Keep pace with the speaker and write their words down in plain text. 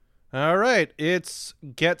All right, it's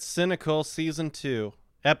Get Cynical Season 2,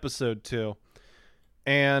 Episode 2.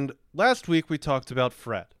 And last week we talked about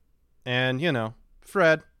Fred. And,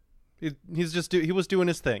 Fred, he was doing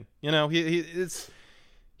his thing.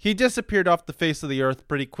 He disappeared off the face of the earth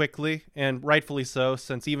pretty quickly, and rightfully so,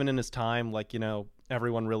 since even in his time,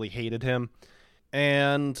 everyone really hated him.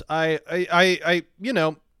 And we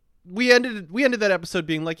ended that episode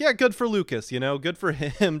being like, yeah, good for Lucas, good for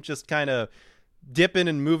him just kind of dipping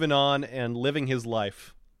and moving on and living his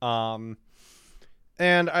life. And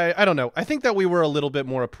I don't know. I think that we were a little bit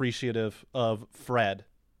more appreciative of Fred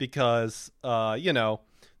because,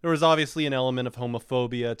 there was obviously an element of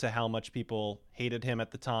homophobia to how much people hated him at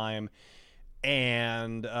the time.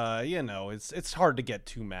 And, it's hard to get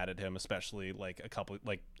too mad at him, especially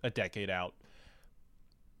a decade out.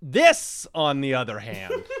 This, on the other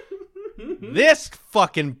hand, this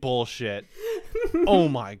fucking bullshit. Oh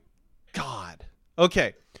my God.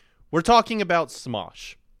 Okay, we're talking about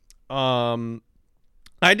Smosh.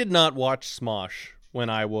 I did not watch Smosh when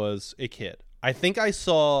I was a kid. I think I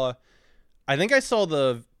saw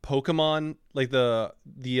the Pokemon, the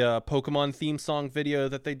Pokemon theme song video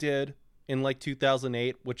that they did in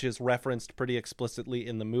 2008, which is referenced pretty explicitly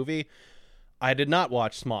in the movie. I did not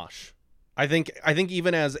watch Smosh. I think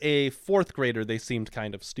even as a fourth grader, they seemed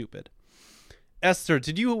kind of stupid. Esther,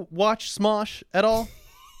 did you watch Smosh at all?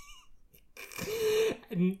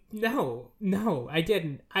 No, I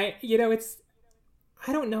didn't. I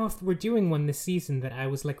don't know if we're doing one this season that I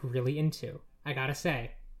was really into. I gotta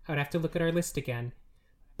say, I would have to look at our list again.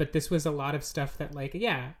 But this was a lot of stuff that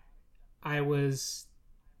I was,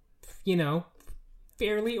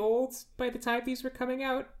 fairly old by the time these were coming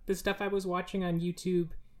out. The stuff I was watching on YouTube,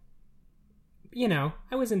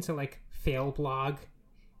 I was into fail blog,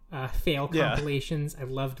 fail compilations. I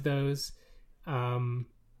loved those.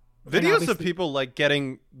 Videos of people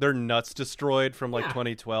getting their nuts destroyed from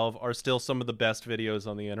 2012 are still some of the best videos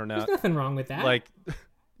on the internet. There's nothing wrong with that.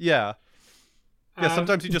 Yeah. Yeah,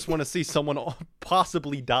 sometimes you just want to see someone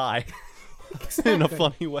possibly die exactly. in a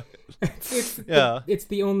funny way. It's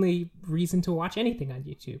the only reason to watch anything on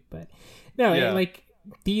YouTube. But no,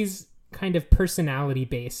 these kind of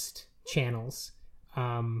personality-based channels.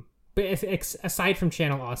 But aside from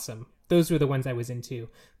Channel Awesome, those were the ones I was into.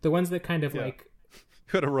 The ones that kind of You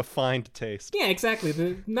had a refined taste. Yeah,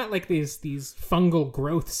 exactly. Not these fungal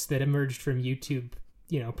growths that emerged from YouTube,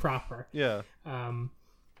 proper. Yeah.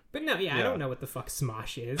 But no, I don't know what the fuck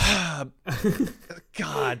Smosh is.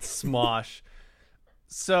 God, Smosh.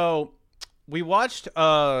 So we watched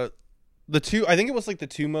I think it was the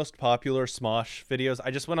two most popular Smosh videos.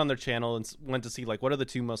 I just went on their channel and went to see what are the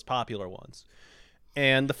two most popular ones.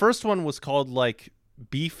 And the first one was called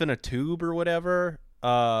Beef in a Tube or whatever.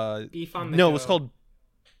 Beef on the Go. It was called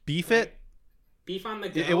Beef It. Beef on the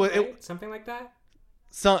Go, right? Something like that?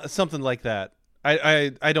 Something like that.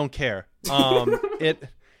 I don't care.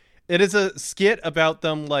 It is a skit about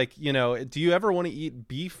them do you ever want to eat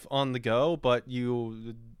beef on the go, but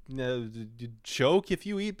you choke if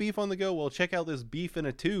you eat beef on the go? Well, check out this Beef in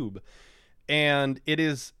a Tube. And it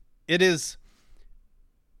is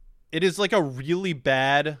a really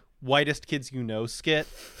bad Whitest Kids You Know skit.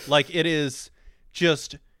 It is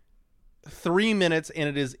just 3 minutes and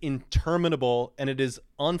it is interminable and it is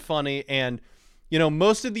unfunny. And,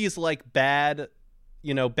 most of these bad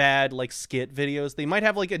skit videos, they might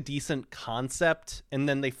have a decent concept and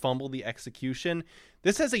then they fumble the execution.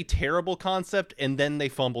 This has a terrible concept and then they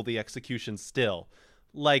fumble the execution still.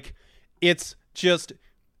 It's just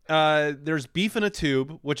there's beef in a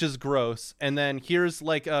tube, which is gross, and then here's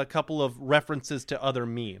a couple of references to other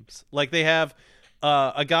memes. They have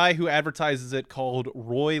a guy who advertises it called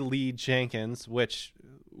Roy Lee Jenkins, which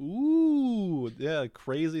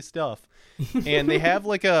crazy stuff. And they have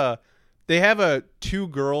a two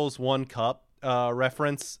girls, one cup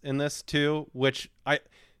reference in this too, which I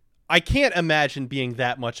can't imagine being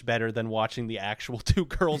that much better than watching the actual Two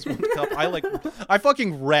Girls, One Cup. I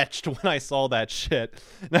fucking retched when I saw that shit.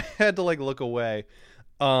 And I had to look away.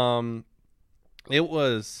 It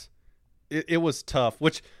was tough,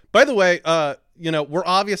 which, by the way, we're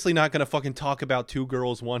obviously not going to fucking talk about Two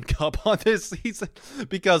Girls, One Cup on this season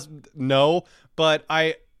because no, but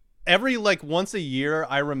every once a year,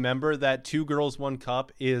 I remember that Two Girls, One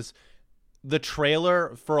Cup is the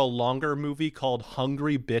trailer for a longer movie called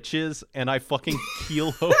Hungry Bitches, and I fucking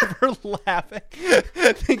keel over laughing,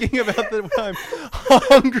 thinking about the time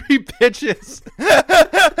Hungry Bitches.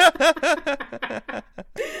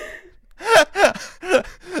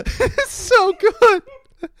 It's so good.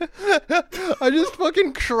 I just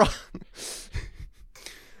fucking cried.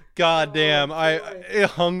 goddamn,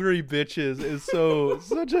 Hungry Bitches is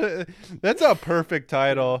that's a perfect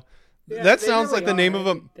title. Yeah, that sounds really like the name of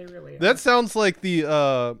a. They really that sounds like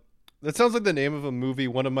the. That sounds like the name of a movie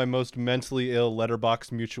one of my most mentally ill Letterboxd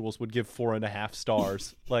mutuals would give 4.5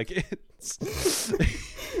 stars. Like, it's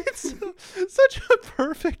such a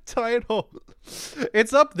perfect title.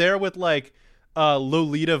 It's up there with, like,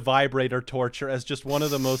 Lolita Vibrator Torture as just one of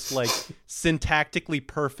the most, like, syntactically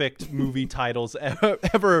perfect movie titles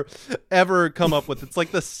ever come up with. It's like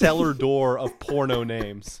the cellar door of porno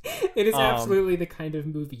names. It is absolutely the kind of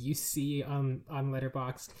movie you see on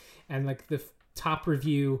Letterboxd, and, like, the top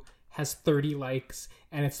review has 30 likes,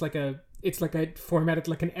 and it's like a formatted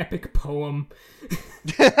like an epic poem.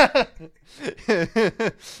 Yeah,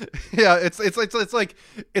 it's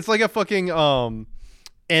like a fucking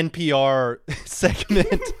NPR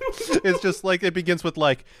segment. It's just like it begins with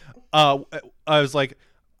like I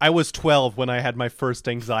was 12 when I had my first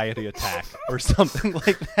anxiety attack or something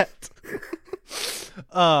like that.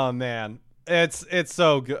 Oh man, it's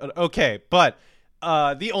so good. Okay, but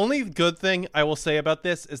the only good thing I will say about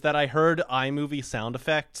this is that I heard iMovie sound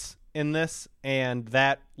effects in this, and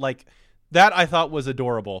that I thought was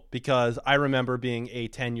adorable, because I remember being a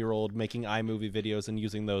 10-year-old making iMovie videos and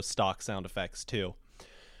using those stock sound effects too.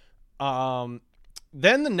 Then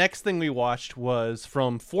the next thing we watched was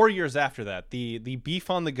from 4 years after that. The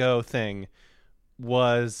Beef on the Go thing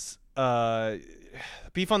was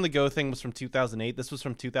Beef on the Go thing was from 2008. This was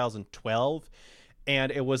from 2012.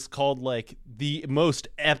 And it was called, like, the most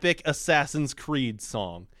epic Assassin's Creed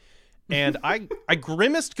song. And I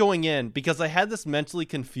grimaced going in because I had this mentally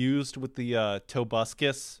confused with the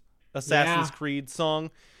Tobuscus Assassin's Creed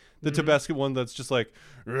song. The Tobuscus one that's just like,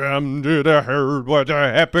 did I heard what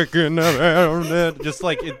a epic in the just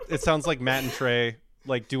like, it sounds like Matt and Trey,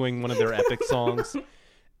 like, doing one of their epic songs.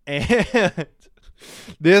 And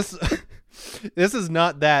this is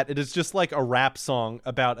not that. It is just like a rap song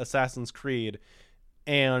about Assassin's Creed.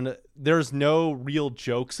 And there's no real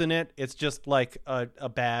jokes in it. It's just like a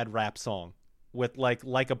bad rap song with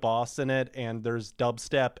like a boss in it, and there's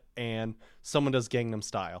dubstep and someone does Gangnam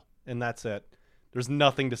Style, and that's it. There's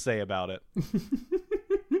nothing to say about it.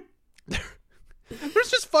 There's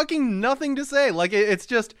just fucking nothing to say. Like, it's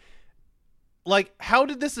just like, how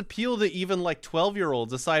did this appeal to even like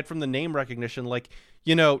 12-year-olds aside from the name recognition? Like,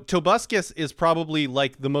 you know, Tobuscus is probably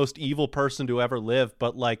like the most evil person to ever live,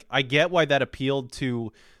 but like, I get why that appealed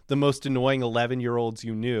to the most annoying 11-year-olds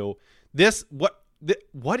you knew.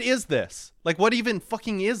 What is this? Like, what even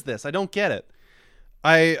fucking is this? I don't get it.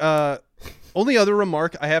 Only other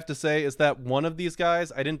remark I have to say is that one of these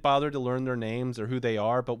guys, I didn't bother to learn their names or who they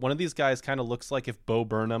are, but one of these guys kind of looks like if Bo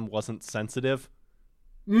Burnham wasn't sensitive.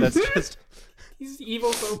 That's just... He's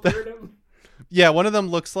evil Bo Burnham. Yeah, one of them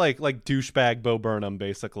looks like douchebag Bo Burnham,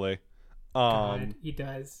 basically. God, he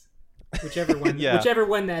does. Whichever one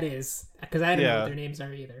that is, because I don't know what their names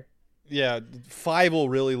are either. Yeah, Fievel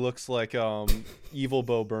really looks like evil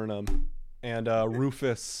Bo Burnham, and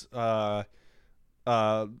Rufus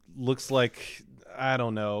looks like, I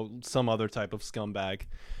don't know, some other type of scumbag.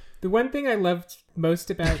 The one thing I loved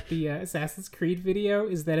most about the Assassin's Creed video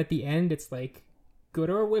is that at the end it's like, go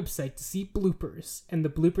to our website to see bloopers, and the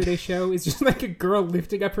blooper they show is just like a girl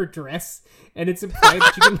lifting up her dress, and it's implied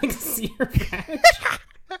that you can like see her badge.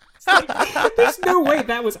 It's like, there's no way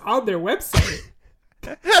that was on their website.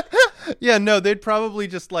 Yeah, no, they'd probably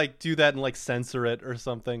just like do that and like censor it or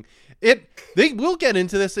something. They will get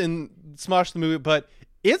into this in Smosh the Movie, but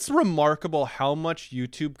it's remarkable how much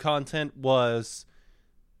YouTube content was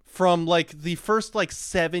from like the first like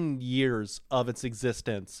 7 years of its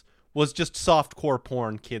existence was just softcore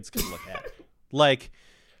porn kids could look at. Like,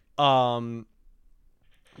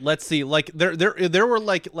 let's see, like there were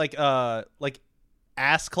like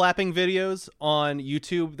ass clapping videos on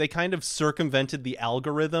YouTube. They kind of circumvented the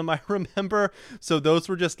algorithm, I remember. So those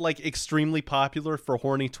were just like extremely popular for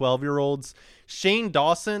horny 12-year-olds. Shane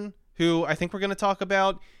Dawson, who I think we're going to talk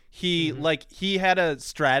about, he had a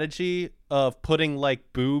strategy of putting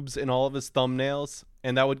like boobs in all of his thumbnails,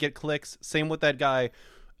 and that would get clicks. Same with that guy,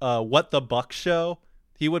 What the Buck Show.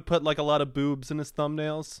 He would put like a lot of boobs in his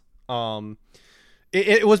thumbnails.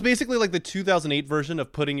 It was basically like the 2008 version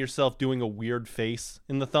of putting yourself doing a weird face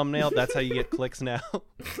in the thumbnail. That's how you get clicks now.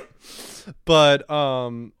 But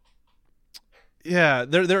yeah,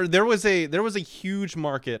 there was a huge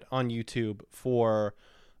market on YouTube for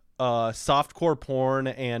softcore porn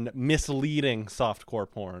and misleading softcore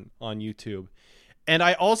porn on YouTube. And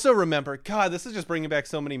I also remember, God, this is just bringing back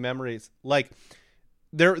so many memories. Like,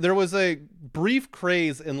 there was a brief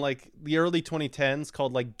craze in like the early 2010s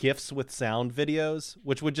called like GIFs with sound videos,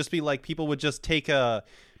 which would just be like people would just take a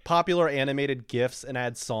popular animated GIFs and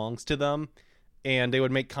add songs to them, and they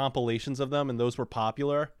would make compilations of them, and those were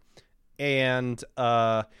popular. And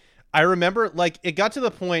I remember, like, it got to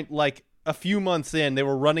the point, like, a few months in, they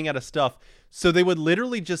were running out of stuff, so they would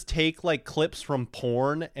literally just take, like, clips from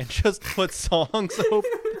porn and just put songs over.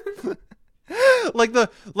 like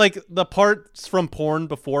the parts from porn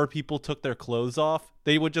before people took their clothes off,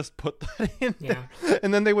 they would just put that in there.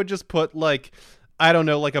 And then they would just put, like, I don't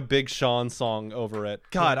know, like a Big Sean song over it.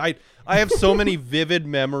 God, I have so many vivid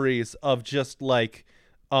memories of just, like,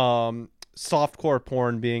 softcore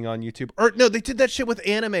porn being on YouTube. Or no, they did that shit with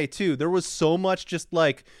anime too. There was so much just,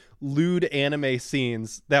 like, lewd anime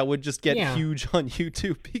scenes that would just get huge on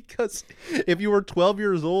YouTube, because if you were 12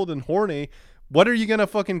 years old and horny, what are you gonna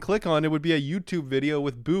fucking click on? It would be a YouTube video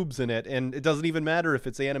with boobs in it, and it doesn't even matter if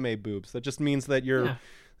it's anime boobs. That just means that you're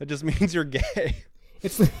gay.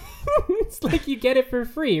 It's like you get it for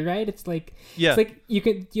free, right? It's like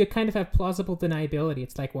you kind of have plausible deniability.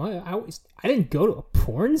 It's like, well, I didn't go to a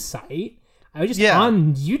porn site. I was just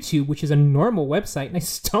on YouTube, which is a normal website, and I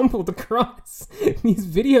stumbled across these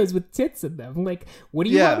videos with tits in them. Like, what do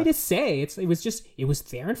you want me to say? It was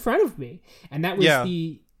there in front of me. And that was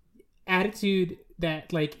the attitude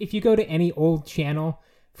that, like, if you go to any old channel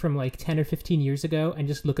from like 10 or 15 years ago and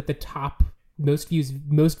just look at the top most viewed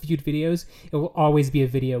videos, it will always be a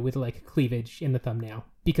video with, like, cleavage in the thumbnail,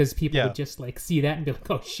 because people would just, like, see that and be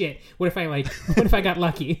like, oh shit, what if I got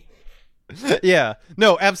lucky? Yeah,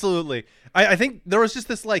 no, absolutely. I think there was just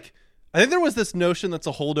this, like, I think there was this notion that's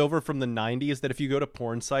a holdover from the 90s that if you go to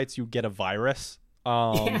porn sites, you get a virus.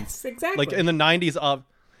 Yes, exactly. Like in the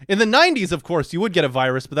 90s, of course, you would get a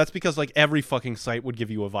virus, but that's because, like, every fucking site would give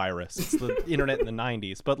you a virus. It's the internet in the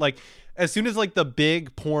 90s. But, like, as soon as, like, the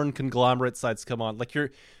big porn conglomerate sites come on, like,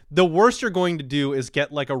 the worst you're going to do is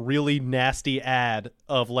get, like, a really nasty ad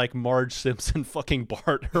of, like, Marge Simpson fucking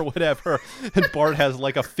Bart or whatever, and Bart has,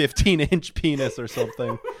 like, a 15-inch penis or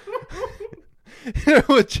something.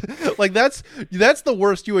 Which, like, that's the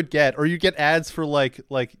worst you would get. Or you get ads for, like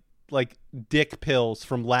dick pills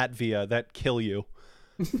from Latvia that kill you.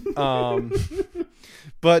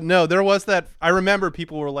 But no, there was that. I remember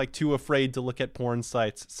people were, like, too afraid to look at porn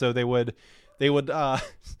sites, so they would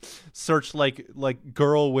search like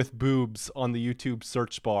girl with boobs on the YouTube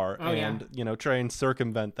search bar try and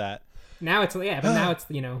circumvent that. Now it's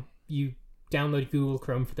you download Google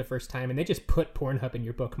Chrome for the first time and they just put Pornhub in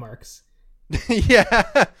your bookmarks.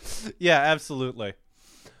 yeah, absolutely.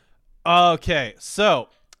 Okay, so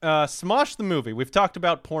Smosh the movie. We've talked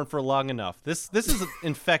about porn for long enough. This is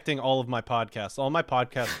infecting all of my podcasts. All my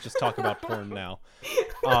podcasts just talk about porn now.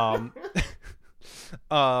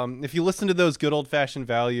 If you listen to those good old-fashioned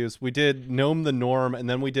values, we did Gnome the Norm, and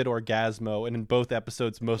then we did Orgasmo, and in both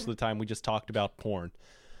episodes, most of the time, we just talked about porn.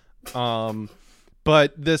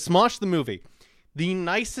 But the Smosh the movie, the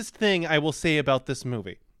nicest thing I will say about this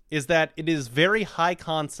movie is that it is very high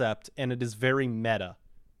concept, and it is very meta.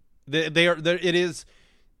 It is,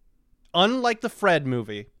 unlike the Fred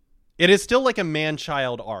movie, it is still like a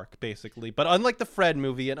man-child arc, basically, but unlike the Fred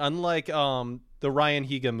movie, and unlike the Ryan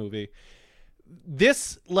Higa movie,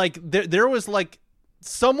 this, like, there was, like,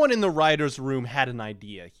 someone in the writer's room had an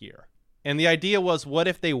idea here. And the idea was, what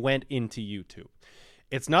if they went into YouTube?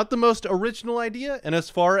 It's not the most original idea, and as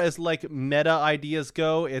far as, like, meta ideas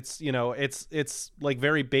go, it's like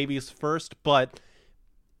very babies first, but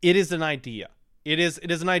it is an idea. It is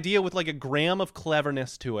an idea with, like, a gram of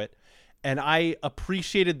cleverness to it, and I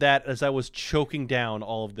appreciated that as I was choking down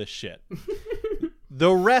all of this shit.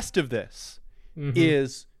 The rest of this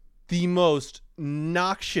is the most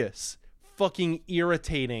noxious, fucking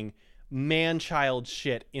irritating man-child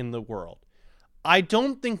shit in the world. I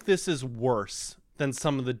don't think this is worse than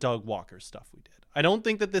some of the Doug Walker stuff we did. I don't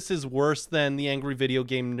think that this is worse than the Angry Video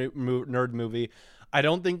Game Nerd movie. I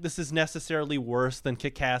don't think this is necessarily worse than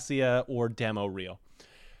Kikassia or Demo Reel.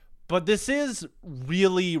 But this is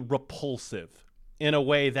really repulsive in a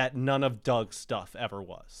way that none of Doug's stuff ever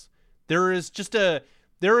was. There is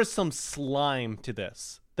some slime to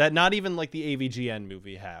this that not even, like, the AVGN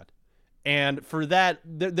movie had. And for that,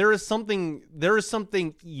 there is something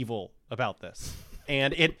evil about this.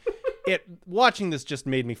 And it watching this just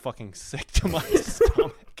made me fucking sick to my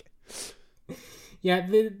stomach. Yeah,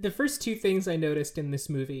 the first two things I noticed in this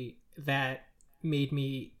movie that made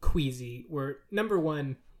me queasy were, number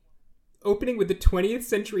one, opening with the 20th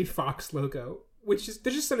Century Fox logo, which is,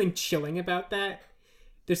 there's just something chilling about that.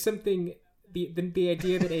 There's something, the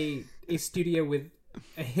idea that a studio with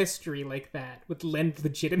a history like that would lend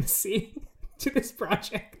legitimacy to this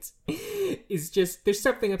project is there's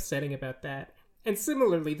something upsetting about that. And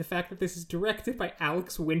similarly, the fact that this is directed by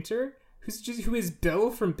Alex Winter, who is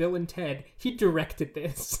Bill from Bill and Ted. He directed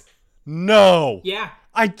this. No. Yeah.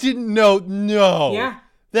 I didn't know. No. Yeah.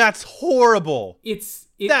 That's horrible.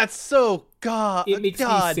 That's so It makes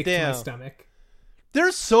me sick to my stomach.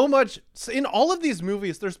 There's so much in all of these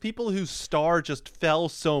movies. There's people whose star just fell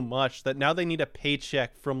so much that now they need a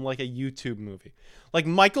paycheck from like a YouTube movie. Like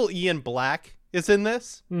Michael Ian Black is in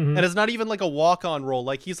this, and it's not even like a walk-on role.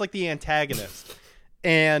 Like he's like the antagonist.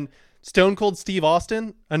 And Stone Cold Steve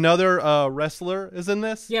Austin, another wrestler, is in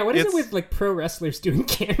this. Yeah, what is it with like pro wrestlers doing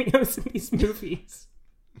cameos in these movies?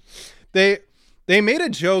 They made a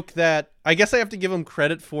joke that I guess I have to give them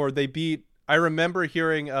credit for. I remember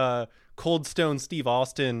hearing Cold Stone Steve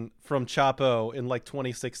Austin from Chapo in like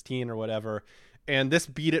 2016 or whatever, and this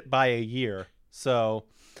beat it by a year. So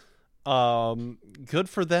good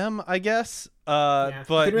for them, I guess. But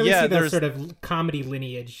you can really see that sort of comedy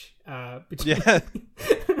lineage between...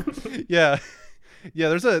 yeah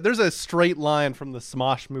there's a straight line from the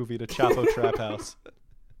Smosh movie to Chapo Trap House.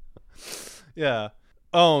 Yeah.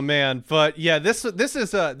 Oh man, but yeah, this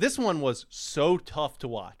one was so tough to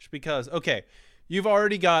watch because okay, you've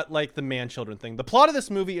already got like the man-children thing. The plot of this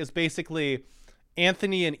movie is basically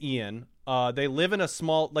Anthony and Ian. They live in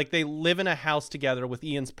a house together with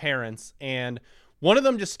Ian's parents, and one of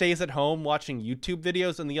them just stays at home watching YouTube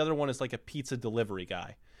videos, and the other one is like a pizza delivery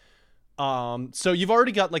guy. So you've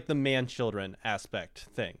already got like the man-children aspect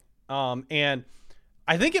thing. And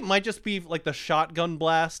I think it might just be like the shotgun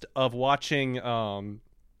blast of watching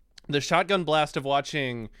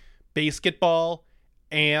basketball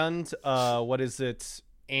and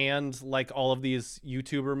and like all of these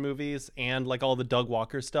YouTuber movies and like all the Doug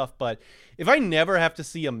Walker stuff. But if I never have to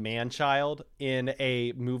see a man-child in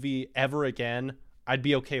a movie ever again, I'd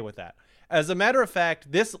be okay with that. As a matter of fact,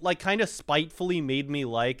 this like kind of spitefully made me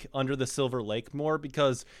like Under the Silver Lake more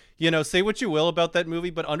because, you know, say what you will about that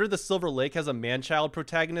movie, but Under the Silver Lake has a man-child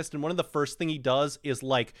protagonist, and one of the first thing he does is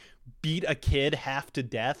like beat a kid half to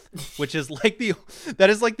death, which is like that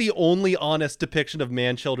is like the only honest depiction of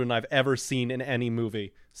man-children I've ever seen in any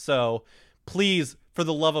movie. So please, for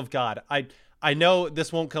the love of God, I know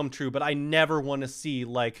this won't come true, but I never want to see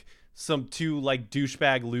like some two like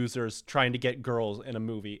douchebag losers trying to get girls in a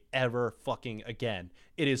movie ever fucking again.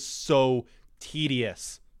 It is so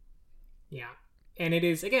tedious. Yeah. And it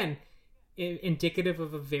is, again, indicative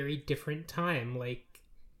of a very different time. Like,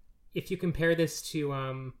 if you compare this to,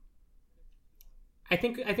 I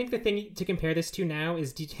think the thing to compare this to now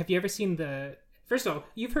is, have you ever seen first of all,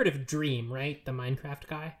 you've heard of Dream, right? The Minecraft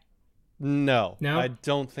guy? No, I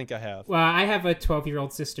don't think I have. Well, I have a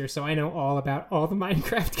 12-year-old sister, so I know all about all the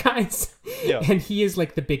Minecraft guys. Yeah. And he is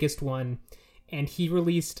like the biggest one. And he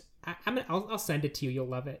released, I'll send it to you, you'll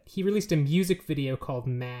love it. He released a music video called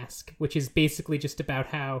Mask, which is basically just about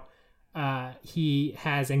how he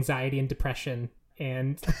has anxiety and depression.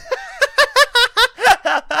 And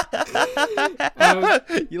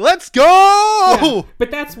let's go! Yeah,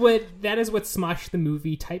 but that is what Smosh the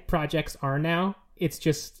Movie type projects are now. It's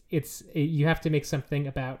just, you have to make something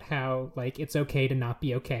about how, like, it's okay to not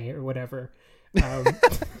be okay or whatever.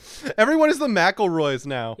 Everyone is the McElroys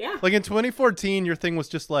now. Yeah. Like in 2014, your thing was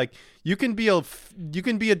just like, you can be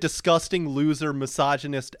a disgusting loser,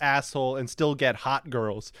 misogynist asshole and still get hot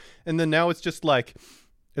girls. And then now it's just like,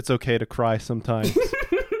 it's okay to cry sometimes.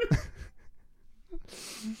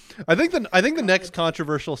 I think the next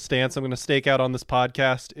controversial stance I'm going to stake out on this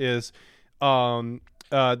podcast is,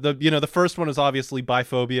 the first one is obviously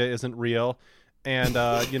biphobia isn't real, and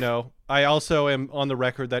I also am on the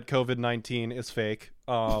record that COVID-19 is fake.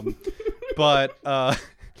 But I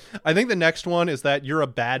think the next one is that you're a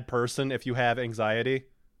bad person if you have anxiety.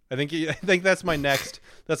 I think that's my next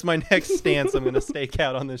stance I'm going to stake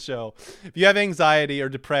out on this show. If you have anxiety or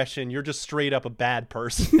depression, you're just straight up a bad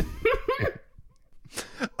person.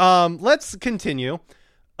 Let's continue.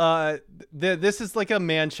 This is like a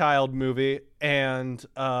man-child movie, and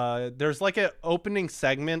there's like an opening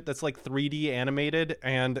segment that's like 3D animated,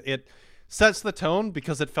 and it sets the tone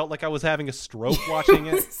because it felt like I was having a stroke watching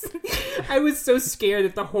it. I was so scared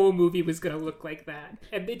that the whole movie was gonna look like that,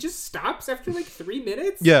 and it just stops after like 3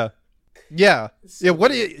 minutes. Yeah.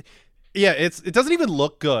 It doesn't even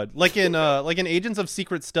look good. Like in Agents of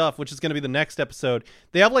Secret Stuff, which is going to be the next episode,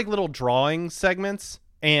 they have like little drawing segments,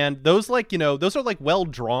 and those those are like well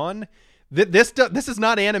drawn. This is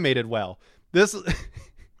not animated well. This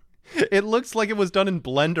it looks like it was done in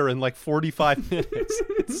Blender in like 45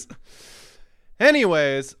 minutes.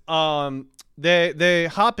 Anyways, they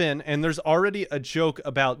hop in, and there's already a joke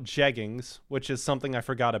about jeggings, which is something I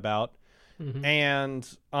forgot about. Mm-hmm.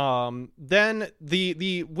 And then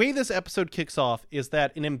the way this episode kicks off is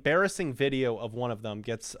that an embarrassing video of one of them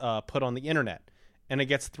gets put on the internet, and it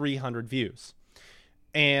gets 300 views.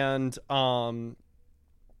 And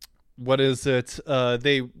what is it?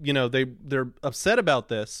 They're upset about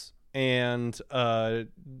this, and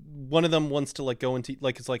one of them wants to go into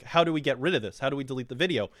it's like, how do we get rid of this? How do we delete the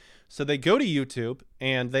video? So they go to YouTube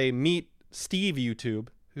and they meet Steve YouTube,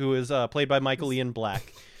 who is played by Michael Ian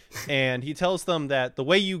Black. And he tells them that the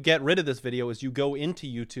way you get rid of this video is you go into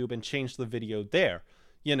YouTube and change the video there,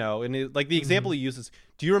 and the example he uses,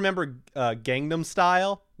 do you remember Gangnam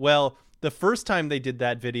Style? Well, the first time they did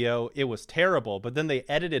that video, it was terrible, but then they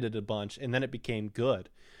edited it a bunch and then it became good.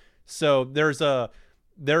 So there is a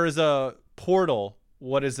portal.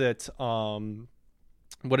 What is it?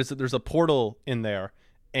 There's a portal in there,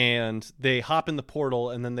 and they hop in the portal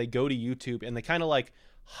and then they go to YouTube and they kind of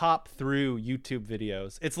hop through YouTube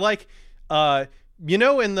videos. It's like, in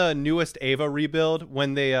the newest Ava rebuild,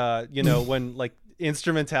 when they, when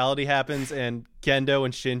instrumentality happens and Gendo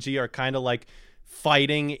and Shinji are kind of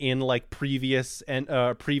fighting in previous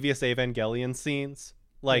Evangelion scenes.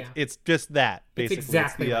 It's just that, basically. It's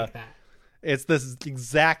exactly like that. It's this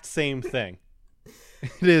exact same thing.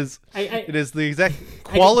 It is. It is the exact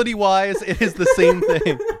quality-wise. It is the same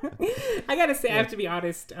thing. I gotta say, I have to be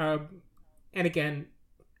honest. And again,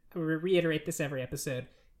 I reiterate this every episode.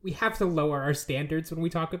 We have to lower our standards when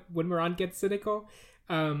we're on Get Cynical.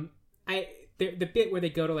 The bit where they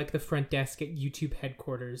go to the front desk at YouTube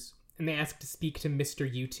headquarters and they ask to speak to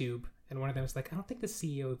Mr. YouTube, and one of them is like, I don't think the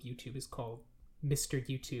CEO of YouTube is called Mr.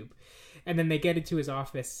 YouTube. And then they get into his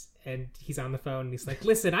office and he's on the phone and he's like,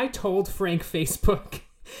 listen, I told Frank Facebook.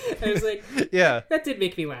 And I was like, yeah, that did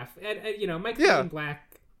make me laugh. And Michael Ian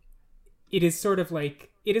Black, it is sort of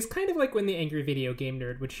it is kind of like when the angry video game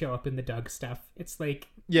nerd would show up in the Doug stuff. It's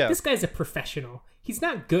this guy's a professional. He's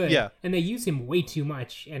not good, and they use him way too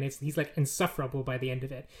much, and he's insufferable by the end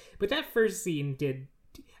of it. But that first scene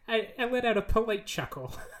I let out a polite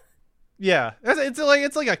chuckle. Yeah,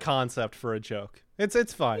 it's like a concept for a joke.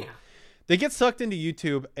 It's fine. Yeah. They get sucked into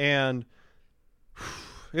YouTube, and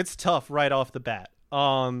it's tough right off the bat.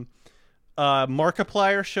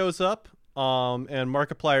 Markiplier shows up. And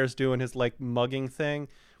Markiplier's doing his mugging thing.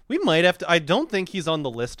 We might have to, I don't think he's on the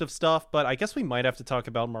list of stuff, but I guess we might have to talk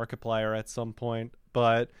about Markiplier at some point.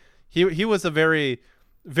 But he was a very,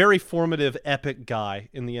 very formative, epic guy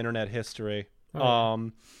in the internet history.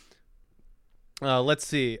 Let's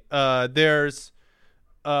see. There's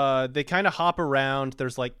they kind of hop around.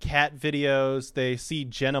 There's cat videos. They see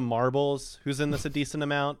Jenna Marbles, who's in this a decent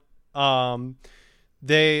amount.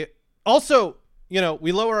 They also,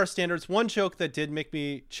 we lower our standards. One joke that did make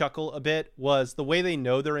me chuckle a bit was the way they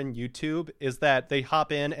know they're in YouTube is that they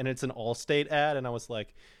hop in and it's an Allstate ad. And I was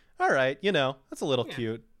like, all right, that's a little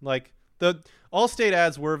cute. The Allstate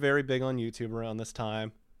ads were very big on YouTube around this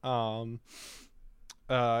time. It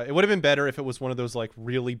would have been better if it was one of those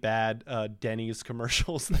really bad Denny's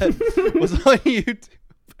commercials that was on YouTube.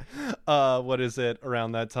 What is it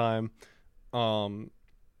around that time?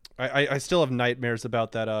 I still have nightmares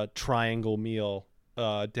about that triangle meal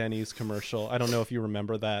Denny's commercial. I don't know if you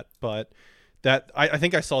remember that, but that I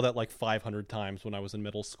think I saw that 500 times when I was in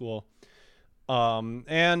middle school.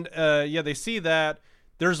 They see that.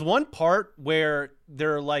 There's one part where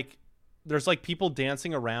there's people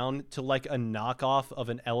dancing around to a knockoff of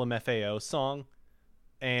an LMFAO song.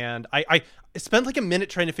 And I spent a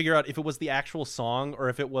minute trying to figure out if it was the actual song or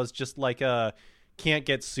if it was just a Can't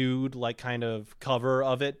Get Sued kind of cover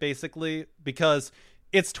of it, basically, because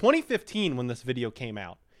it's 2015 when this video came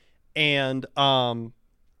out. And it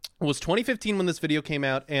was 2015 when this video came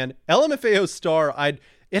out, and LMFAO's star,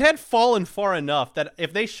 it had fallen far enough that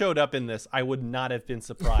if they showed up in this, I would not have been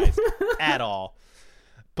surprised at all.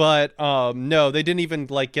 But no, they didn't even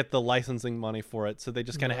get the licensing money for it, so they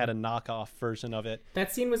just kind of had a knockoff version of it.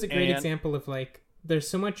 That scene was a great example of there's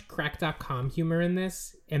so much Crack.com humor in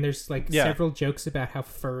this, and there's several jokes about how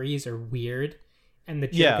furries are weird. And the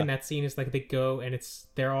joke in that scene is they go and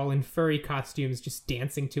they're all in furry costumes just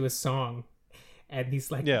dancing to a song. And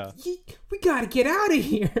he's like, we gotta get out of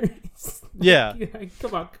here.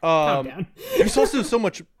 Come on, calm down. There's also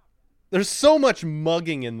there's so much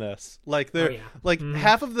mugging in this.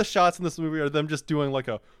 Half of the shots in this movie are them just doing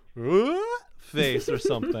a face or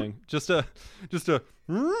something. just a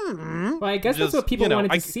well, I guess that's what people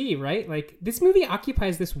wanted to see, right? This movie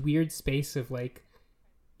occupies this weird space of it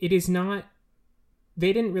is not,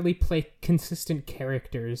 they didn't really play consistent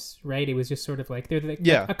characters, right? It was just sort of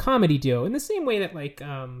they're a comedy duo in the same way that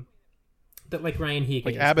Ryan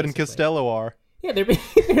Higa Abbott and Costello are. Yeah,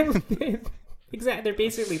 Exactly. They're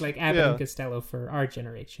basically like Abbott and Costello for our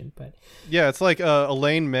generation, but yeah, it's like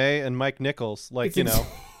Elaine May and Mike Nichols, like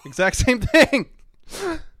exact same thing.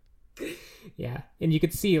 Yeah, and you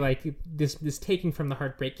could see like this taking from the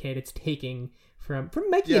Heartbreak Kid. It's taking from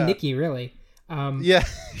Mikey and Nikki, really. Yeah.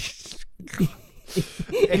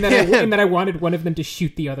 and that I wanted one of them to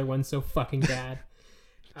shoot the other one so fucking bad.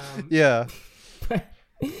 Yeah. But,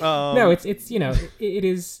 no, it's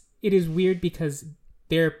it is weird because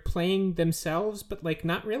they're playing themselves, but like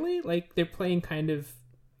not really. Like they're playing kind of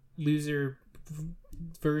loser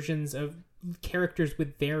versions of characters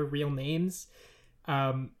with their real names.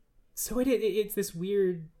 So it's this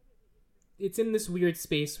weird. It's in this weird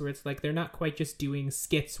space where it's like they're not quite just doing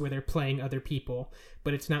skits where they're playing other people,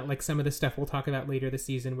 but it's not like some of the stuff we'll talk about later this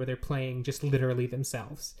season where they're playing just literally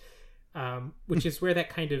themselves, which is where that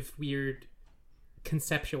kind of weird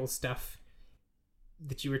conceptual stuff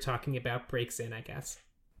that you were talking about breaks in, I guess.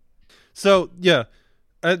 So yeah,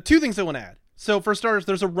 two things I want to add. So for starters,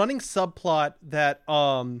 there's a running subplot that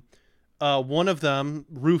one of them,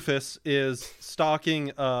 Rufus, is stalking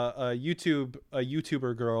a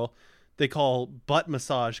YouTuber girl they call Butt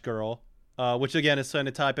Massage Girl, which again is kind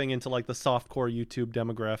of typing into like the softcore YouTube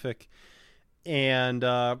demographic, and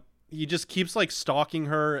he just keeps like stalking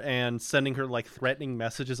her and sending her like threatening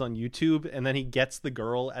messages on YouTube, and then he gets the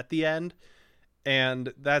girl at the end.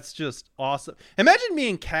 And that's just awesome. Imagine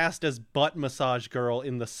being cast as Butt Massage Girl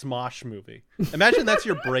in the Smosh movie. Imagine that's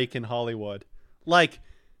your break in Hollywood. Like,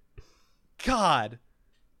 God,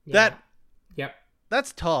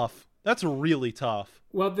 that's tough. That's really tough.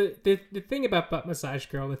 Well, the thing about Butt Massage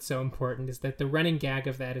Girl that's so important is that the running gag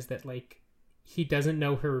of that is that like he doesn't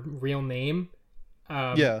know her real name.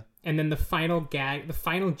 And then the final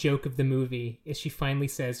joke of the movie is she finally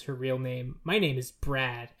says her real name. My name is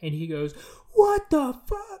Brad. And he goes, what the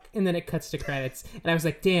fuck? And then it cuts to credits. And I was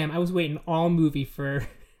like, damn, I was waiting all movie for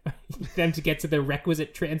them to get to the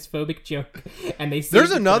requisite transphobic joke. And they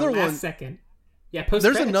there's another one. Second. Yeah, post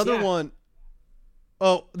There's another one.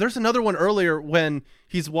 Oh, there's another one earlier when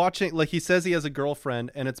he's watching, like he says he has a girlfriend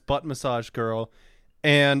and it's Butt Massage Girl.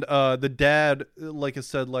 And the dad, like I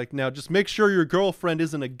said, like, now just make sure your girlfriend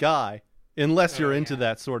isn't a guy unless you're into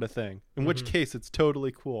that sort of thing. In which case, it's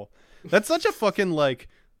totally cool. That's such a fucking, like,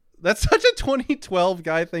 that's such a 2012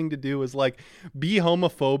 guy thing to do, is, like, be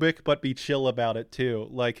homophobic but be chill about it, too.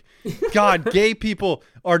 Like, God, gay people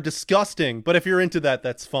are disgusting, but if you're into that,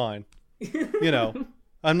 that's fine. You know?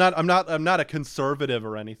 I'm not a conservative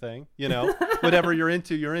or anything, you know. Whatever you're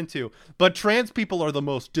into, you're into. But trans people are the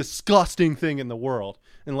most disgusting thing in the world,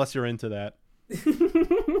 unless you're into that.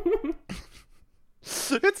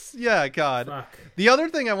 God. Fuck. The other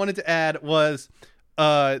thing I wanted to add was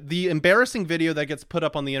the embarrassing video that gets put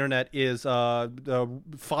up on the internet is Fievel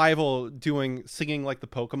singing like the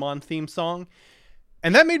Pokemon theme song.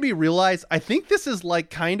 And that made me realize, I think this is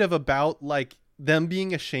like kind of about like them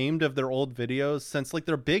being ashamed of their old videos, since like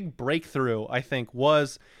their big breakthrough, I think,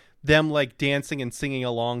 was them like dancing and singing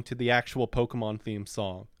along to the actual Pokemon theme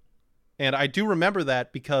song. And I do remember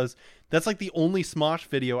that because that's like the only Smosh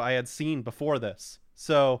video I had seen before this.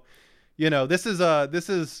 So, you know, this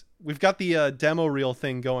is we've got the demo reel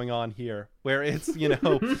thing going on here, where it's, you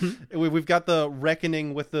know, we've got the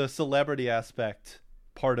reckoning with the celebrity aspect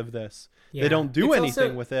part of this. Yeah. They don't do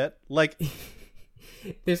anything with it. Like,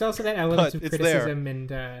 there's also that element of criticism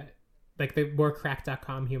and like the more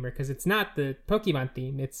crack.com humor, because it's not the Pokemon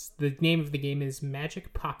theme. It's the name of the game is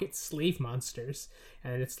Magic Pocket Slave Monsters.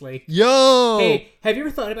 And it's like, yo, hey, have you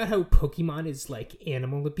ever thought about how Pokemon is like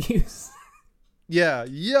animal abuse? Yeah,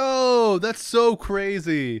 yo, that's so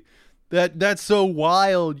crazy. That's so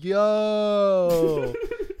wild. Yo.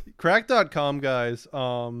 Crack.com guys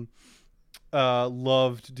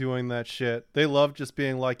loved doing that shit. They loved just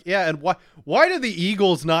being like, yeah, and why did the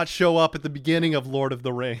Eagles not show up at the beginning of Lord of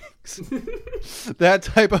the Rings? That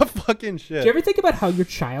type of fucking shit. Do you ever think about how your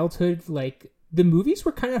childhood, like, the movies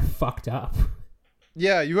were kind of fucked up?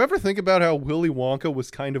 Yeah, you ever think about how Willy Wonka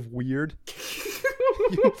was kind of weird?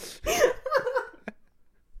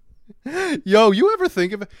 Yo, you ever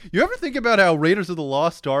think about how Raiders of the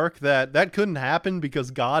Lost Ark, that couldn't happen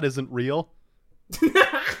because God isn't real?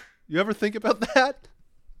 You ever think about that?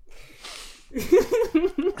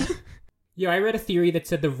 Yo, I read a theory that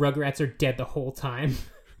said the Rugrats are dead the whole time.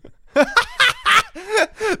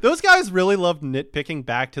 Those guys really loved nitpicking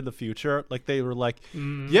Back to the Future. Like, they were like,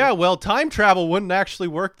 yeah, well, time travel wouldn't actually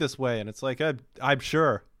work this way. And it's like, I'm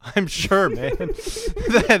sure, man.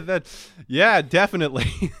 Yeah,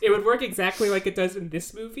 definitely. It would work exactly like it does in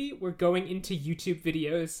this movie, where going into YouTube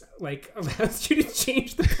videos, like, allows you to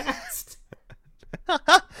change the past.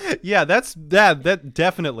 Yeah, that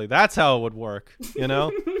definitely, that's how it would work, you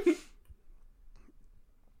know?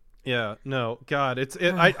 Yeah, no, God,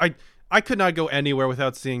 I could not go anywhere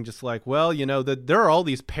without seeing just like, well, you know, that there are all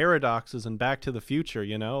these paradoxes in Back to the Future,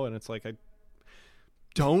 you know, and it's like, I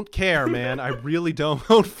don't care, man. I really don't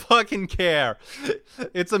fucking care.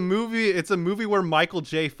 It's a movie where Michael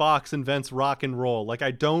J. Fox invents rock and roll. Like,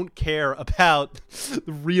 I don't care about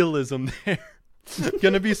the realism there.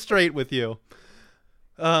 Gonna be straight with you.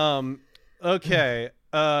 Okay.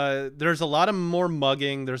 There's a lot of more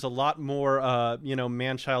mugging. There's a lot more,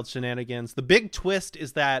 man-child shenanigans. The big twist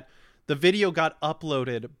is that the video got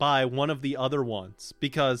uploaded by one of the other ones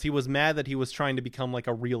because he was mad that he was trying to become like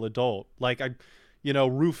a real adult. Like,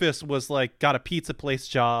 Rufus was like, got a pizza place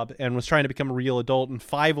job and was trying to become a real adult, and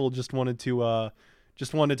Fievel just wanted to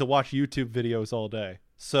watch YouTube videos all day.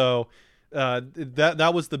 So,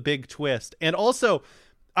 that was the big twist. And also,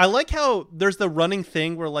 I like how there's the running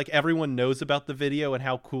thing where like everyone knows about the video and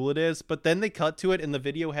how cool it is, but then they cut to it and the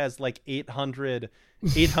video has like 800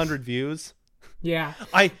 views. Yeah.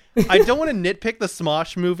 I don't want to nitpick the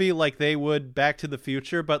Smosh movie like they would Back to the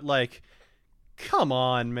Future, but like, come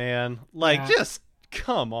on, man. Like, just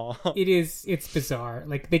come on. It's bizarre.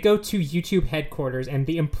 Like, they go to YouTube headquarters and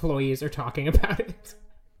the employees are talking about it.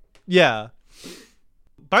 Yeah.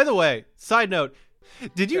 By the way, side note,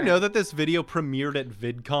 did you know that this video premiered at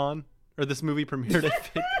VidCon? Or this movie premiered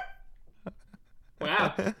at VidCon?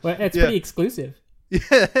 Wow. Well, it's pretty exclusive.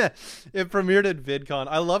 Yeah, it premiered at VidCon.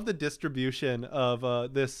 I love the distribution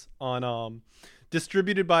of this on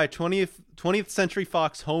distributed by 20th Century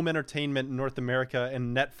Fox Home Entertainment in North America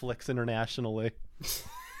and Netflix internationally.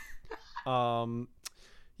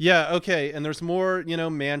 Yeah, okay, and there's more,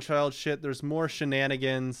 man-child shit. There's more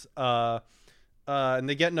shenanigans. And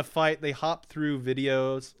they get in a fight. They hop through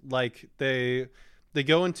videos. Like, they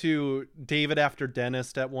go into David After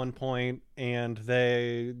Dentist at one point, and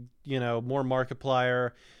they, more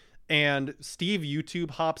Markiplier. And Steve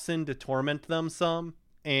YouTube hops in to torment them some.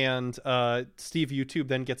 And Steve YouTube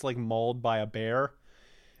then gets, like, mauled by a bear.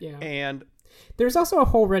 Yeah. And there's also a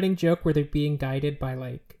whole running joke where they're being guided by,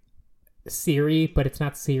 like, Siri, but it's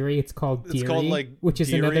not Siri. It's called Deary. It's called, like, which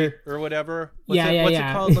is Deary another... or whatever. What's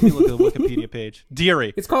it called? Let me look at the Wikipedia page.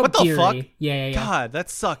 Deary. It's called what the Deary. fuck? Yeah. God,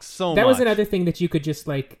 that sucks so much. That was another thing that you could just,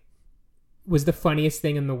 like, was the funniest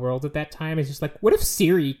thing in the world at that time. Is just like, what if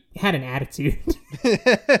Siri had an attitude?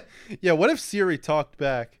 Yeah, what if Siri talked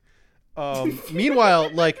back?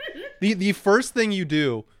 Meanwhile, like, the first thing you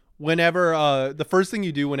do whenever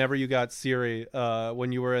you got Siri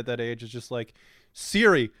when you were at that age is just like,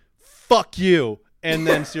 Siri, fuck you. And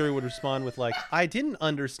then Siri would respond with like, I didn't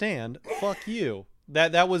understand, fuck you.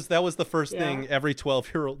 That was the first thing every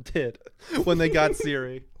 12-year-old did when they got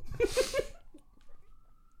Siri.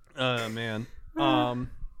 Man.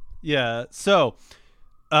 Yeah, so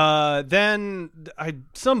then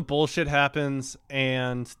some bullshit happens,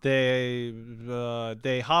 and they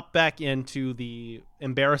hop back into the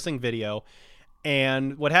embarrassing video,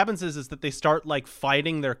 and what happens is that they start like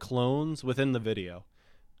fighting their clones within the video.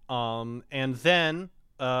 And then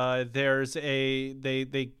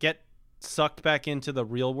they get sucked back into the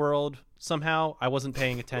real world somehow. I wasn't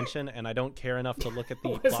paying attention, and I don't care enough to look at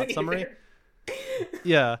the plot summary.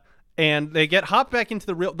 Yeah, and they get hopped back into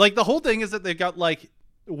the real... Like, the whole thing is that they got, like,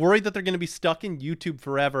 worried that they're going to be stuck in YouTube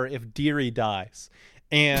forever if Deary dies.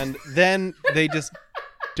 And then they just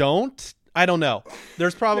don't? I don't know.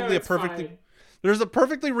 There's probably there's a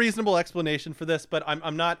perfectly reasonable explanation for this, but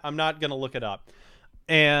I'm not going to look it up.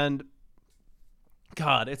 And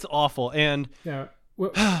God, it's awful. And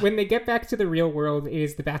when they get back to the real world, it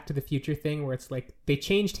is the Back to the Future thing where it's like they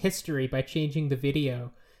changed history by changing the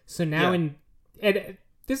video. So now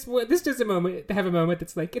this does have a moment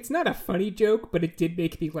that's like, it's not a funny joke, but it did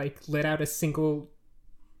make me like let out a single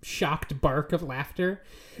shocked bark of laughter.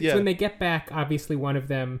 So when they get back, obviously one of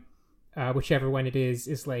them, whichever one it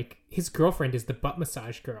is like his girlfriend is the butt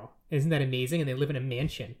massage girl. Isn't that amazing? And they live in a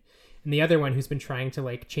mansion. And the other one who's been trying to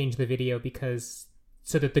like change the video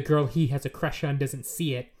so that the girl he has a crush on doesn't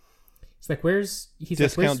see it. It's like, where's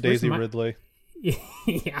Daisy Ridley?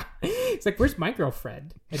 Yeah. It's like, where's my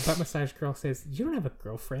girlfriend? And butt massage girl says, you don't have a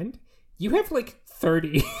girlfriend. You have like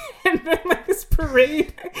 30. And then like this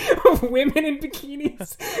parade of women in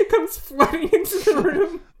bikinis comes flooding into the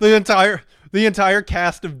room. The entire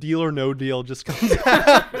cast of Deal or No Deal just comes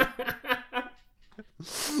out.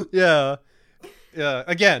 Yeah.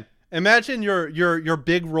 Again, imagine your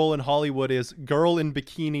big role in Hollywood is girl in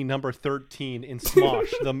bikini number 13 in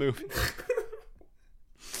Smosh, the movie.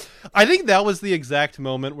 I think that was the exact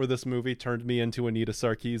moment where this movie turned me into Anita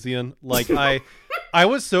Sarkeesian. Like, I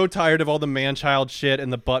was so tired of all the man-child shit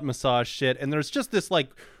and the butt massage shit, and there's just this like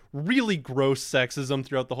really gross sexism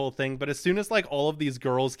throughout the whole thing. But as soon as like all of these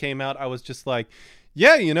girls came out, I was just like,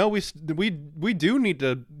 yeah, you know, we do need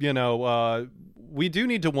to, you know, we do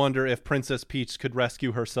need to wonder if Princess Peach could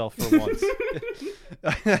rescue herself for once.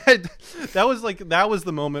 that was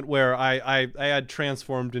the moment where I had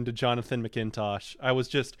transformed into Jonathan McIntosh.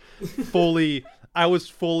 I was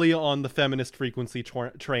fully on the feminist frequency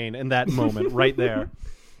train in that moment right there.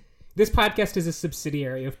 This podcast is a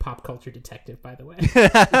subsidiary of Pop Culture Detective, by the way.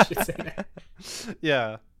 I should say that.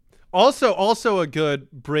 Yeah. Also a good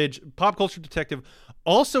bridge. Pop Culture Detective,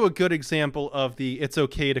 also a good example of the "it's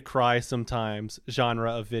okay to cry sometimes"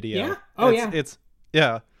 genre of video. Yeah. Oh,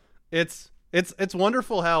 It's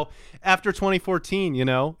wonderful how after 2014, you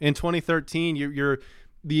know, in 2013,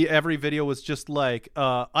 every video was just like,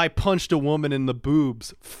 I punched a woman in the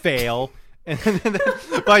boobs, fail. And then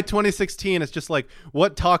by 2016, it's just like,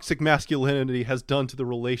 what toxic masculinity has done to the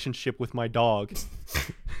relationship with my dog.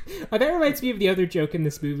 That reminds me of the other joke in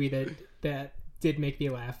this movie that did make me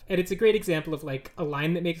laugh. And it's a great example of like a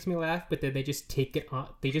line that makes me laugh, but then they just take it on,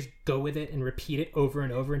 they just go with it and repeat it over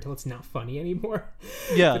and over until it's not funny anymore.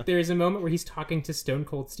 Yeah. But there's a moment where he's talking to Stone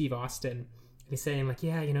Cold Steve Austin. And he's saying like,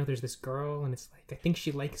 yeah, you know, there's this girl and it's like, I think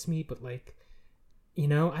she likes me, but like, you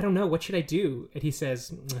know, I don't know. What should I do? And he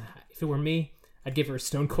says, if it were me, I'd give her a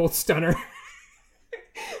Stone Cold Stunner.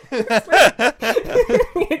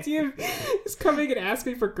 The idea of just coming and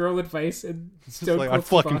asking for girl advice and Stone Cold I'd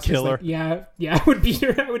fucking kill her. like, yeah, I would beat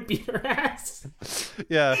her ass.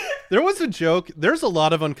 Yeah. There was a joke. There's a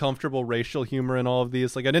lot of uncomfortable racial humor in all of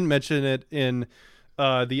these. Like, I didn't mention it in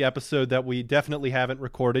the episode that we definitely haven't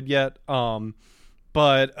recorded yet.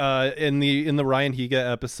 But in the Ryan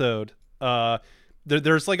Higa episode,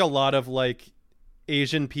 there's like a lot of like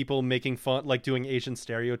Asian people making fun, like doing Asian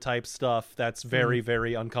stereotype stuff that's very,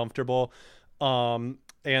 very uncomfortable. And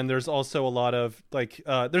there's also a lot of like,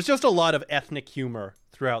 there's just a lot of ethnic humor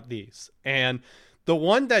throughout these. And the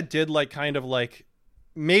one that did like kind of like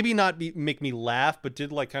maybe not make me laugh, but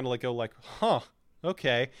did like kind of like go like, huh,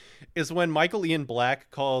 okay, is when Michael Ian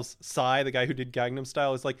Black calls Psy, the guy who did Gangnam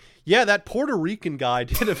Style, is like, yeah, that Puerto Rican guy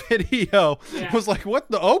did a video. Yeah. Was like,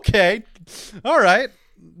 what the, okay, all right.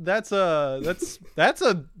 That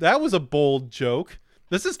was a bold joke.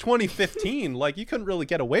 This is 2015. Like, you couldn't really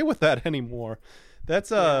get away with that anymore.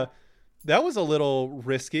 That was a little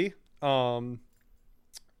risky. Other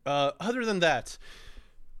than that,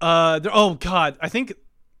 oh God, I think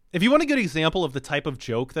if you want a good example of the type of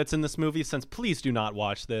joke that's in this movie, since please do not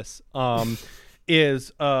watch this,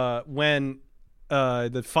 is when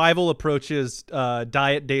the Fievel approaches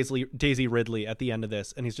Diet Daisy Ridley at the end of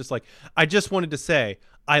this, and he's just like, I just wanted to say,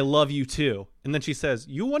 I love you too. And then she says,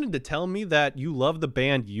 you wanted to tell me that you love the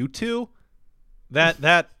band U2?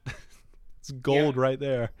 That it's gold right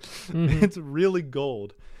there. Mm-hmm. It's really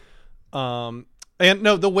gold. And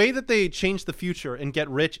no, the way that they change the future and get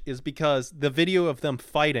rich is because the video of them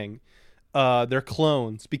fighting their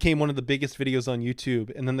clones became one of the biggest videos on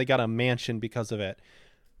YouTube, and then they got a mansion because of it.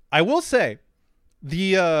 I will say,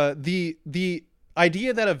 the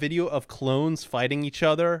idea that a video of clones fighting each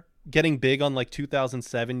other getting big on like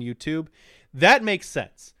 2007 YouTube, that makes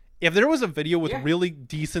sense. If there was a video with really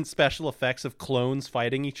decent special effects of clones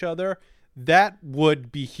fighting each other, that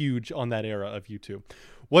would be huge on that era of YouTube.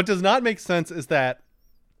 What does not make sense is that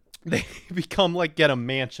they become like get a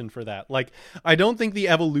mansion for that. Like, I don't think the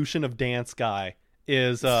evolution of Dance Guy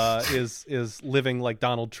is living like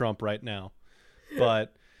Donald Trump right now,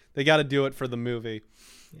 but they got to do it for the movie.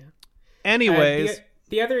 Yeah. Anyways,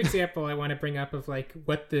 the other example I want to bring up of like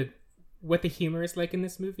what the humor is like in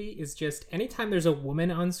this movie is just anytime there's a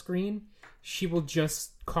woman on screen, she will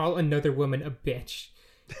just call another woman a bitch.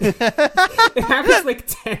 It happens like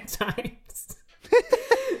 10 times.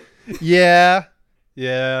 Yeah.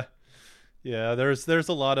 There's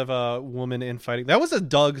a lot of woman infighting. That was a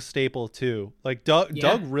Doug staple too. Like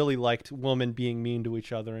Doug really liked women being mean to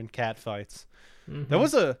each other in cat fights.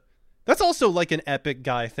 Mm-hmm. That's also like an epic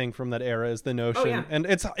guy thing from that era, is the notion. Oh, yeah. And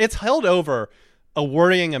it's held over a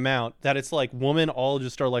worrying amount that it's like women all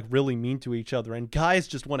just are like really mean to each other and guys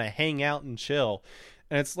just want to hang out and chill.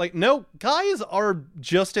 And it's like, no, guys are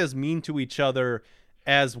just as mean to each other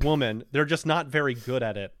as women. They're just not very good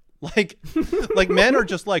at it. Like men are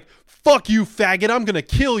just like, fuck you, faggot, I'm going to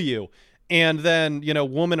kill you. And then, you know,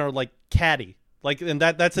 women are like catty. Like, and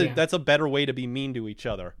that's a better way to be mean to each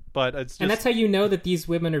other. But it's just... And that's how you know that these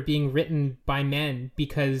women are being written by men,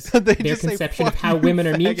 because their conception of how women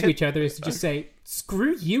are mean to each other is to just say,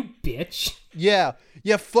 screw you, bitch. Yeah,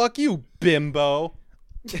 fuck you, bimbo.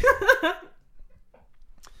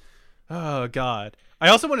 Oh God. I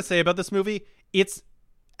also want to say about this movie, it's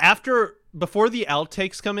before the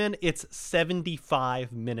outtakes come in, it's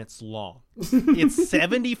 75 minutes long. It's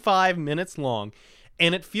 75 minutes long,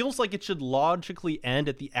 and it feels like it should logically end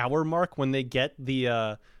at the hour mark when they get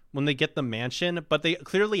the mansion, but they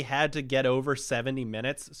clearly had to get over 70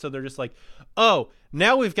 minutes, so they're just like, oh,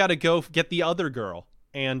 now we've got to go get the other girl,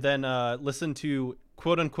 and then listen to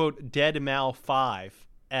quote-unquote Deadmau 5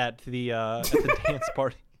 at the dance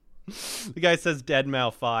party. The guy says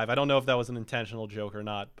Deadmau 5. I don't know if that was an intentional joke or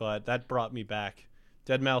not, but that brought me back.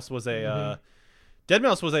 Deadmau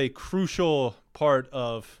was a crucial part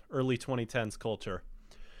of early 2010s culture.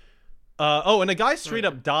 And a guy straight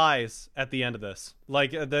up dies at the end of this.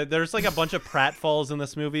 Like, there's like a bunch of pratfalls in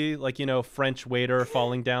this movie, like, you know, French waiter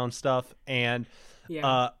falling down stuff, and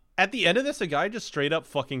at the end of this, a guy just straight up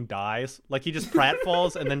fucking dies. Like, he just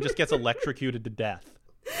pratfalls and then just gets electrocuted to death.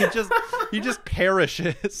 He just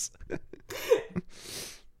perishes.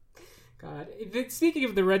 God, speaking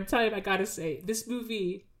of the runtime, I gotta say, this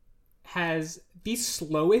movie has the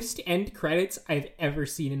slowest end credits I've ever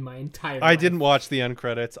seen in my entire life. I didn't watch the end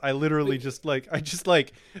credits. I literally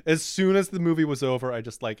as soon as the movie was over, I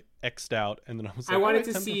just like X'd out, and then I was like, I wanted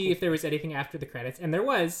to see if there was anything after the credits, and there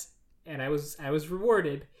was, and I was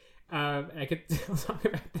rewarded. I could talk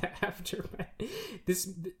about that after, but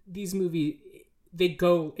these movies,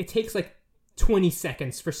 it takes like 20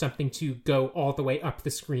 seconds for something to go all the way up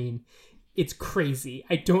the screen. It's crazy.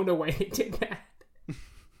 I don't know why they did that.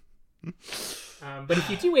 But if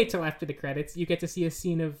you do wait till after the credits, you get to see a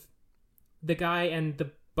scene of the guy and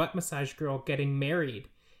the butt massage girl getting married.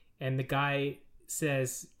 And the guy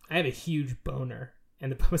says, I have a huge boner.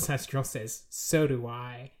 And the butt massage girl says, so do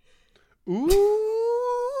I. Ooh!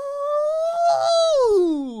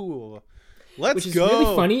 Which is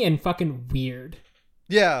really funny and fucking weird.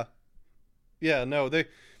 Yeah. Yeah, no,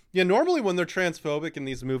 normally when they're transphobic in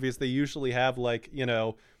these movies, they usually have, like, you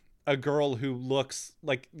know, a girl who looks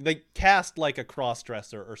like, they cast like a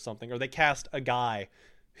cross-dresser or something, or they cast a guy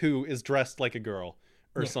who is dressed like a girl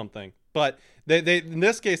or something. But they in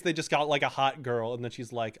this case, they just got like a hot girl, and then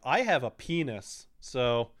she's like, I have a penis.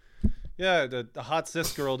 So yeah, the hot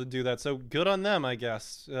cis girl to do that. So good on them, I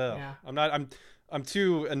guess. Yeah. I'm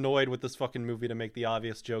too annoyed with this fucking movie to make the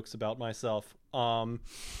obvious jokes about myself. Other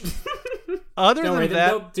Don't worry,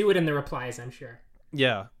 they'll do it in the replies, I'm sure.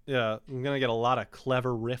 Yeah. I'm gonna get a lot of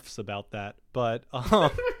clever riffs about that. But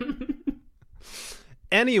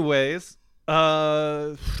anyways,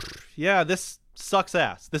 this sucks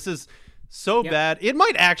ass. This is so bad. It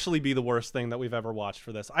might actually be the worst thing that we've ever watched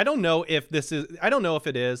for this. I don't know if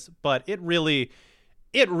it is, but it really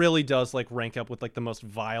does like rank up with like the most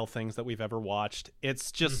vile things that we've ever watched.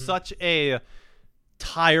 It's just such a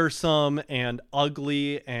tiresome and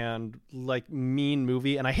ugly and like mean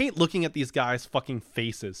movie, and I hate looking at these guys' fucking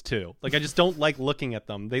faces too. Like, I just don't like looking at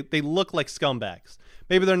them. They look like scumbags.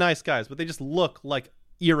 Maybe they're nice guys, but they just look like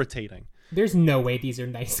irritating. There's no way these are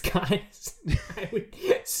nice guys. I would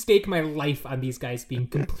stake my life on these guys being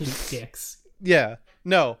complete dicks. Yeah.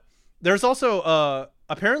 No. There's also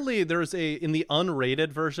apparently there's in the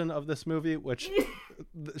unrated version of this movie, which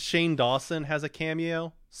Shane Dawson has a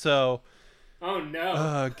cameo. So oh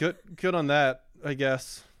no. Good on that, I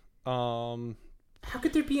guess. How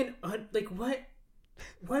could there be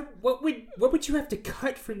what would you have to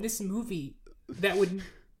cut from this movie that would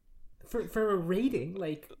for a rating?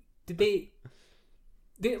 Like, did they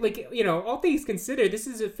like, you know, all things considered, this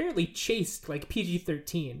is a fairly chaste, like,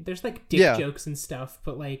 PG-13. There's like dick jokes and stuff,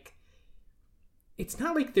 but like, it's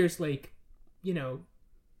not like there's like, you know,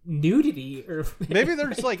 nudity or maybe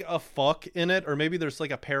there's like a fuck in it, or maybe there's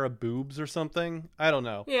like a pair of boobs or something. I don't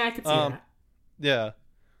know. Yeah, I could see that. Yeah.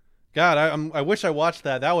 God, I wish I watched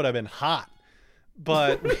that. That would have been hot.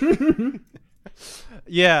 But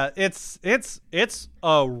yeah, it's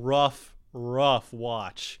a rough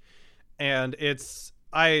watch, and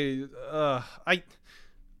I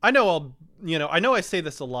know I know I say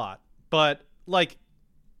this a lot, but like,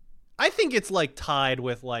 I think it's like tied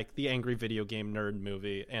with like the Angry Video Game Nerd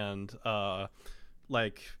movie and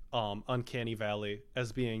Uncanny Valley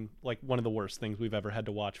as being like one of the worst things we've ever had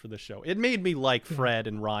to watch for this show. It made me like Fred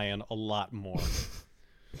and Ryan a lot more.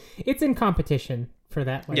 It's in competition for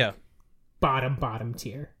that bottom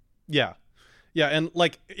tier. Yeah. Yeah, and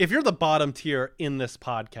like, if you're the bottom tier in this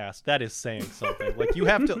podcast, that is saying something. Like, you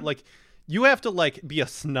have to be a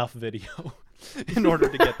snuff video in order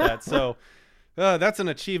to get that. So that's an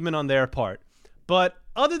achievement on their part. But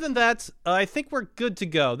other than that, I think we're good to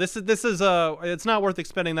go. This is it's not worth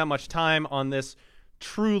expending that much time on this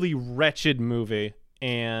truly wretched movie,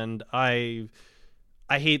 and I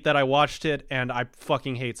I hate that I watched it, and I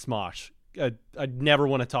fucking hate Smosh. I never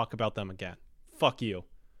want to talk about them again. Fuck you.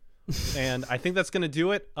 And I think that's going to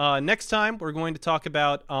do it. Next time, we're going to talk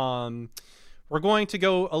about... we're going to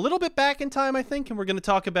go a little bit back in time, I think, and we're going to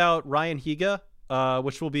talk about Ryan Higa,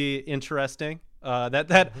 which will be interesting.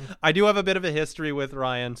 I do have a bit of a history with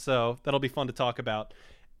Ryan, so that'll be fun to talk about.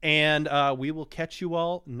 And we will catch you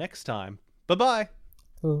all next time. Bye-bye.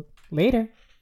 Later.